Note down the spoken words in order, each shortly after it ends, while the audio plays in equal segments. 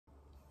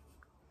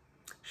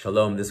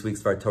Shalom. This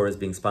week's Var Torah is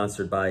being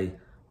sponsored by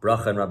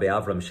Bracha and Rabbi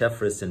Avram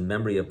Shefris in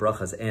memory of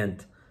Bracha's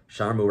aunt,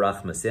 Sharmu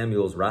Rachma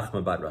Samuels,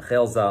 Rachma Bat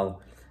Rachel Zal,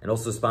 and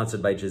also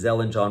sponsored by Giselle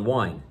and John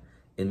Wine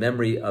in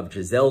memory of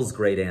Giselle's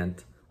great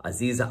aunt,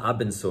 Aziza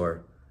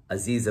Abensor,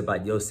 Aziza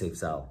Bat Yosef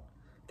Zal.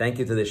 Thank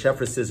you to the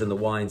Shefrises and the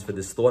Wines for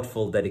this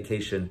thoughtful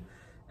dedication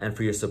and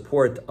for your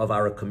support of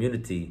our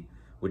community,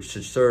 which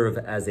should serve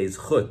as a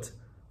zchut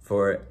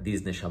for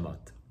these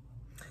nishamot.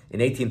 In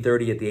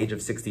 1830, at the age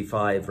of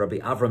 65, Rabbi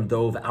Avram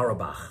Dov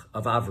Auerbach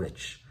of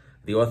Avrich,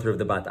 the author of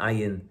the Bat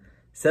Ayin,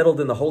 settled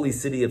in the holy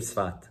city of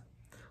Tzfat.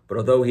 But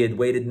although he had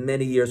waited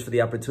many years for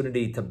the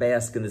opportunity to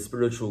bask in the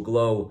spiritual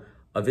glow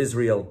of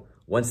Israel,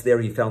 once there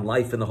he found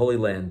life in the Holy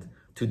Land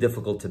too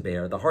difficult to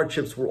bear. The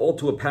hardships were all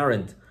too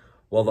apparent,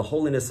 while the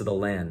holiness of the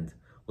land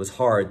was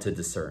hard to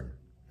discern.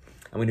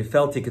 And when he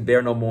felt he could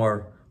bear no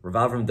more,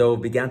 Rav Avram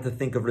Dov began to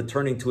think of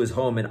returning to his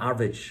home in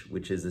Avrich,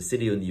 which is a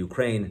city in the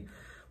Ukraine,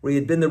 where he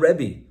had been the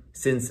Rebbe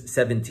since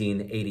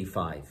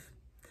 1785.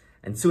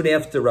 And soon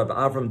after Rabbi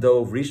Avram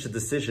Dov reached a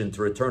decision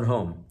to return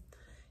home,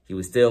 he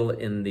was still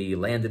in the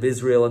land of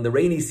Israel, and the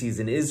rainy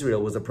season in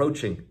Israel was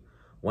approaching.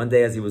 One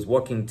day as he was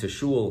walking to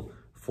shul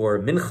for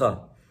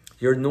mincha,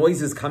 he heard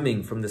noises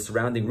coming from the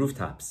surrounding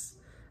rooftops.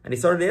 And he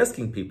started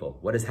asking people,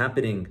 what is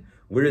happening?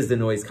 Where is the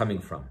noise coming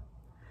from?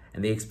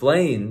 And they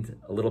explained,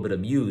 a little bit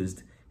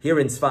amused, here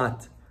in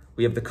Tzfat,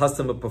 we have the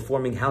custom of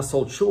performing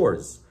household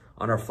chores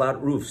on our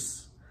flat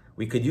roofs.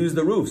 We could use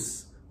the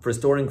roofs for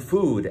storing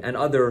food and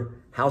other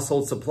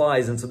household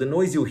supplies. And so the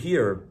noise you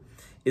hear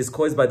is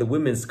caused by the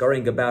women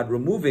scurrying about,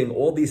 removing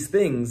all these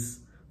things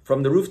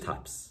from the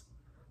rooftops.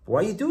 Why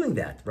are you doing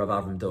that? Rav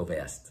Avram Dov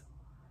asked.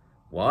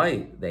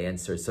 Why? They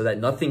answered, so that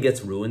nothing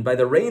gets ruined by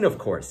the rain, of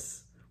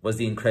course, was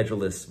the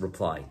incredulous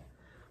reply.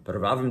 But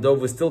Rav Avram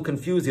Dov was still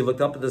confused. He looked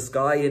up at the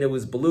sky and it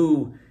was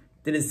blue.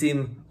 Didn't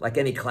seem like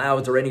any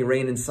clouds or any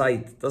rain in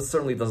sight.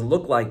 Certainly doesn't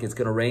look like it's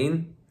going to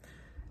rain.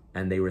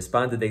 And they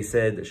responded, they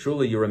said,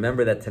 surely you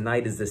remember that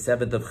tonight is the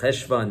 7th of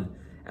Cheshvan,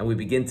 and we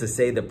begin to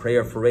say the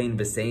prayer for rain,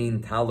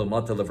 V'sein Talu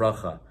Mata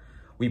Levracha.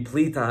 We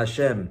plead to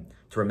Hashem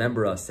to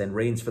remember us and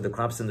rains for the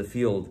crops in the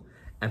field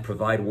and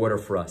provide water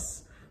for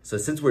us. So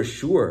since we're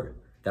sure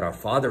that our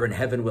Father in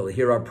heaven will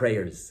hear our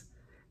prayers,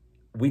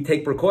 we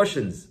take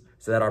precautions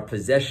so that our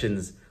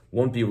possessions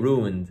won't be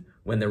ruined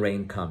when the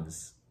rain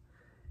comes.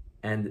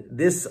 And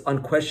this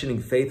unquestioning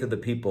faith of the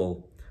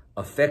people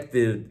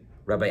affected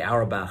Rabbi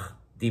Auerbach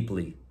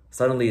deeply.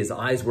 Suddenly his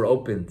eyes were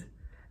opened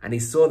and he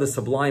saw the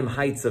sublime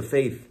heights of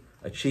faith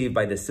achieved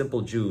by the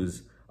simple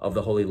Jews of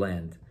the Holy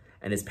Land.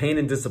 And his pain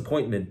and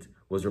disappointment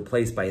was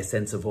replaced by a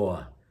sense of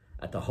awe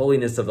at the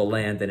holiness of the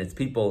land and its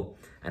people.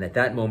 And at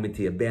that moment,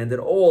 he abandoned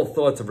all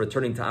thoughts of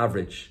returning to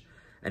Avrich,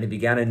 and he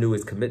began anew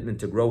his commitment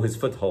to grow his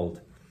foothold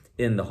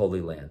in the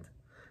Holy Land.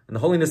 And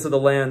the holiness of the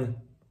land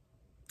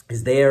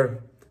is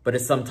there, but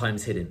it's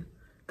sometimes hidden.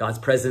 God's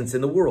presence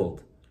in the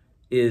world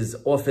is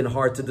often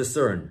hard to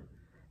discern.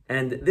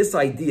 And this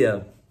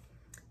idea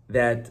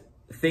that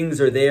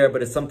things are there,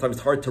 but it's sometimes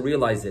hard to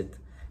realize it,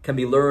 can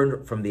be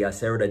learned from the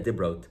Aseret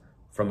HaDibrot,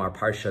 from our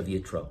Parsha of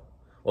Yitro.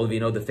 All of you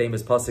know the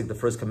famous pasuk, the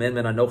first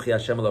commandment, Anochi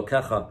Hashem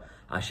Elokecha,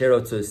 Asher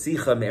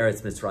Otzicha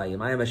Me'eretz Mitzrayim.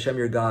 I am Hashem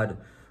your God,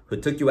 who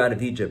took you out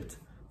of Egypt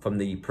from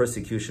the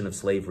persecution of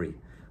slavery.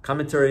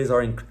 Commentaries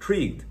are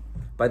intrigued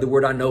by the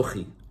word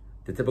Anochi.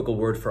 The typical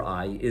word for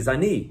I is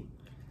Ani.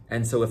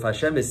 And so if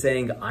Hashem is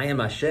saying, I am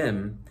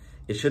Hashem,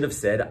 it should have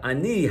said,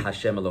 Ani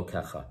Hashem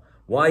Elokecha.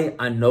 Why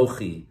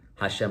Anochi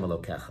Hashem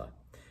Elokecha?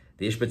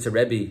 The Ishbitzer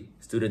Rebbe,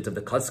 student of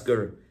the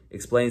Kotzker,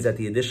 explains that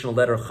the additional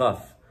letter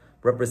Chaf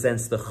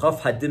represents the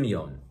Chaf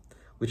Hadimyon,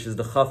 which is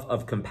the Chaf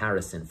of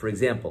comparison. For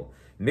example,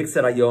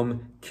 Miksar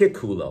Hayom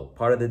Kikulo,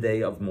 part of the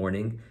day of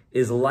mourning,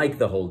 is like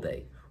the whole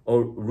day.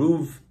 Or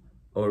Ruv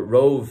or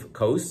Rov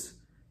Kos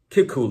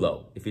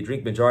Kikulo. If you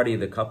drink majority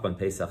of the cup on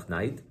Pesach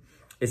night,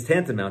 it's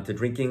tantamount to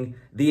drinking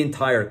the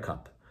entire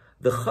cup.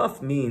 The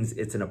Chaf means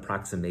it's an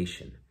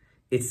approximation.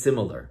 It's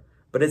similar,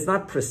 but it's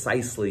not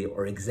precisely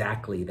or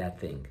exactly that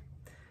thing.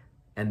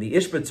 And the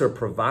Ishbitzer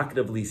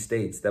provocatively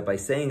states that by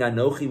saying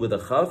Anochi with a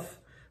Chaf,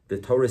 the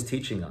Torah is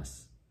teaching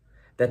us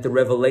that the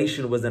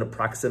revelation was an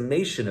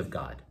approximation of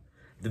God.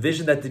 The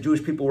vision that the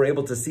Jewish people were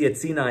able to see at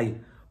Sinai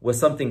was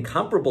something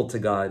comparable to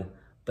God,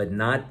 but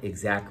not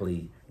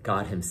exactly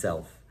God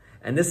himself.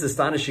 And this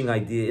astonishing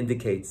idea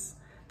indicates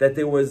that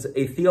there was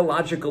a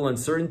theological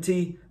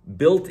uncertainty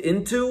built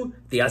into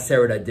the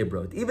Aseret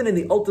HaDibrot. Even in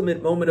the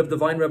ultimate moment of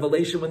divine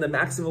revelation, when the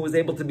maximum was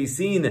able to be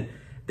seen,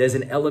 there's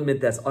an element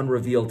that's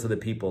unrevealed to the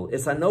people.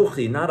 It's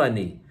Anochi, not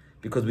Ani,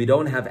 because we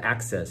don't have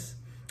access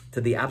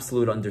to the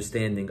absolute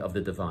understanding of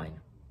the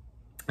divine.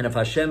 And if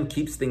Hashem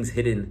keeps things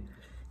hidden,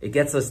 it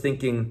gets us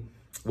thinking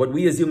what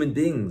we as human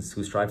beings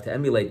who strive to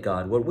emulate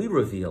God, what we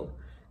reveal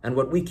and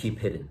what we keep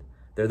hidden.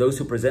 There are those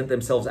who present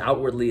themselves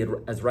outwardly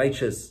as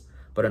righteous,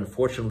 but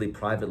unfortunately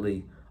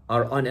privately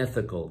are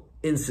unethical,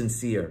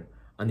 insincere.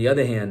 On the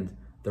other hand,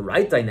 the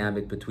right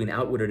dynamic between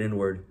outward and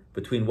inward,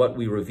 between what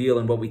we reveal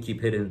and what we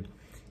keep hidden,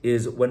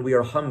 is when we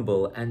are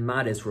humble and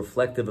modest,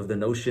 reflective of the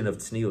notion of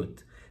tzniut.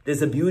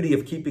 There's a beauty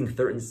of keeping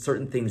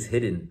certain things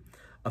hidden,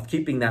 of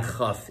keeping that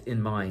chaf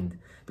in mind.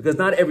 Because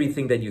not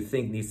everything that you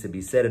think needs to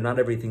be said, and not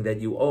everything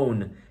that you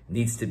own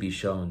needs to be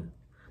shown.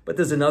 But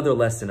there's another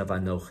lesson of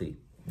Anochi,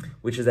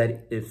 which is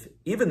that if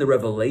even the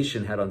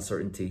revelation had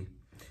uncertainty,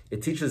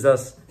 it teaches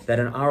us that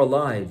in our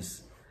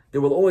lives,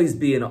 there will always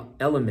be an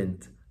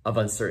element of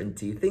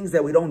uncertainty, things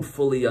that we don't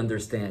fully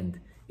understand.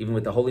 Even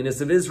with the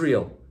holiness of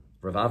Israel,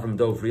 Rav Avram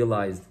Dov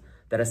realized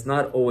that it's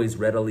not always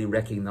readily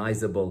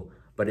recognizable,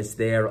 but it's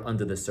there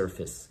under the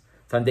surface.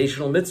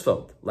 Foundational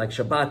mitzvot, like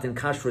Shabbat and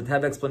Kashrut,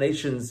 have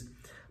explanations,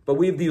 but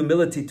we have the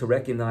humility to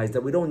recognize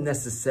that we don't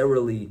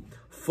necessarily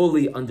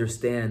fully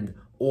understand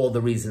all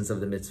the reasons of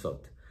the mitzvot,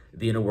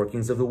 the inner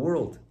workings of the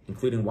world,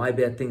 including why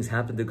bad things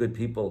happen to good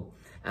people,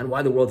 and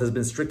why the world has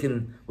been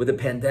stricken with a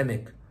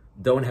pandemic,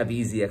 don't have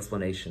easy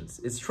explanations.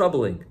 It's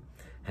troubling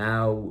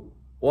how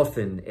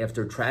often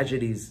after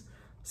tragedies,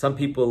 some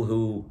people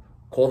who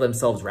call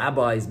themselves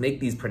rabbis make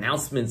these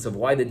pronouncements of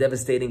why the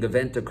devastating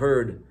event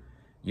occurred.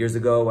 Years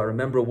ago, I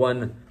remember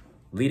one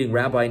leading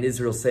rabbi in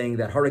Israel saying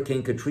that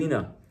Hurricane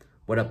Katrina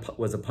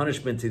was a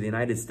punishment to the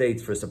United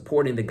States for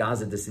supporting the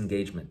Gaza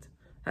disengagement.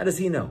 How does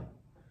he know?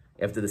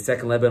 After the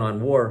Second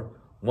Lebanon War,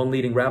 one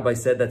leading rabbi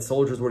said that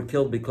soldiers were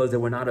killed because they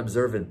were not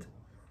observant.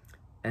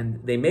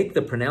 And they make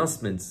the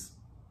pronouncements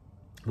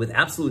with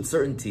absolute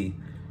certainty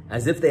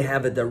as if they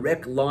have a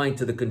direct line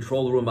to the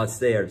control room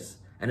upstairs.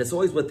 And it's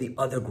always what the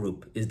other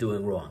group is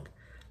doing wrong.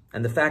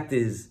 And the fact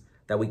is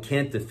that we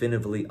can't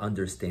definitively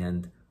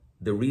understand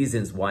the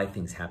reasons why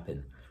things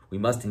happen. We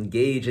must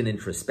engage in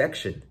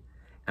introspection,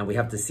 and we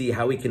have to see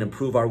how we can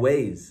improve our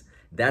ways.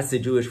 That's the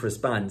Jewish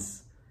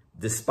response,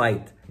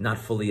 despite not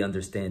fully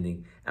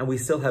understanding. And we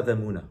still have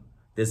emunah.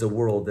 There's a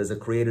world, there's a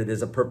creator,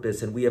 there's a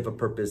purpose, and we have a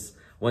purpose.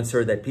 Once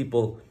heard that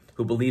people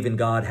who believe in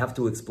God have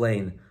to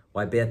explain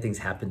why bad things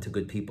happen to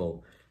good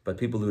people, but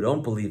people who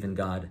don't believe in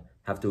God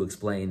have to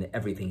explain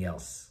everything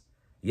else.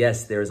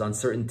 Yes, there is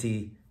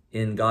uncertainty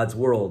in God's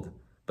world,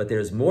 but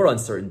there's more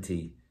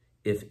uncertainty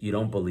if you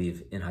don't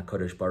believe in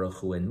HaKadosh Baruch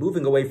Hu. And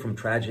moving away from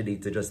tragedy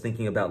to just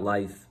thinking about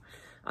life,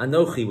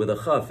 Anochi with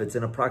a chaf, it's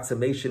an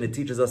approximation. It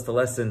teaches us the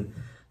lesson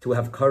to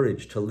have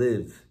courage to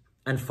live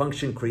and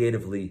function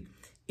creatively,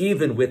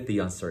 even with the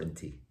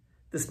uncertainty.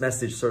 This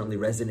message certainly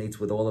resonates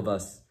with all of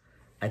us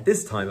at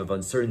this time of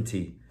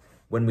uncertainty,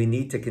 when we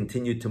need to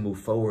continue to move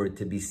forward,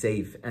 to be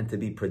safe and to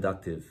be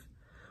productive.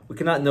 We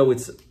cannot know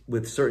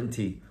with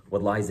certainty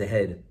what lies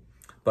ahead,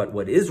 but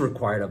what is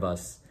required of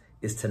us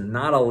is to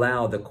not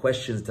allow the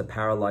questions to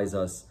paralyze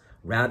us.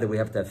 Rather, we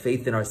have to have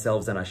faith in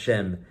ourselves and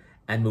Hashem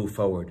and move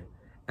forward.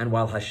 And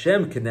while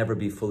Hashem can never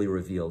be fully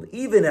revealed,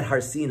 even at Har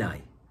Sinai,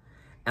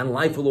 and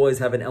life will always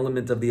have an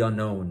element of the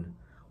unknown,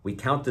 we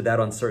counter that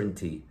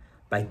uncertainty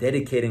by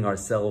dedicating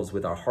ourselves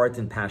with our heart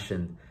and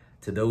passion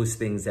to those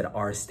things that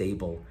are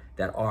stable,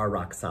 that are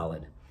rock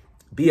solid.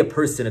 Be a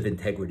person of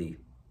integrity.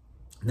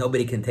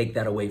 Nobody can take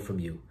that away from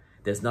you.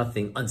 There's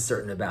nothing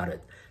uncertain about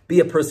it.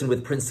 Be a person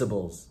with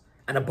principles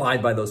and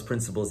abide by those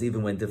principles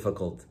even when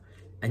difficult,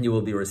 and you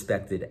will be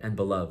respected and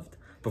beloved.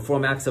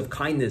 Perform acts of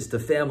kindness to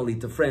family,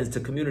 to friends, to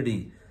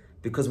community,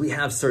 because we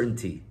have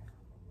certainty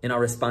in our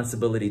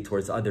responsibility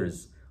towards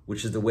others,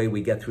 which is the way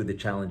we get through the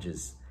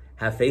challenges.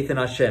 Have faith in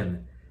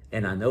Hashem,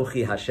 and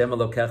Anochi Hashem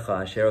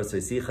Elokecha Asher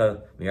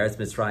Ososicha Mi'eretz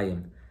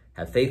Mitzrayim.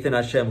 Have faith in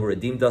Hashem who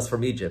redeemed us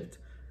from Egypt,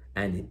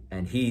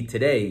 and He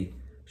today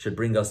should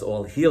bring us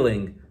all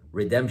healing,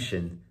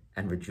 redemption,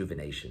 and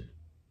rejuvenation.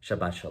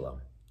 Shabbat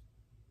Shalom.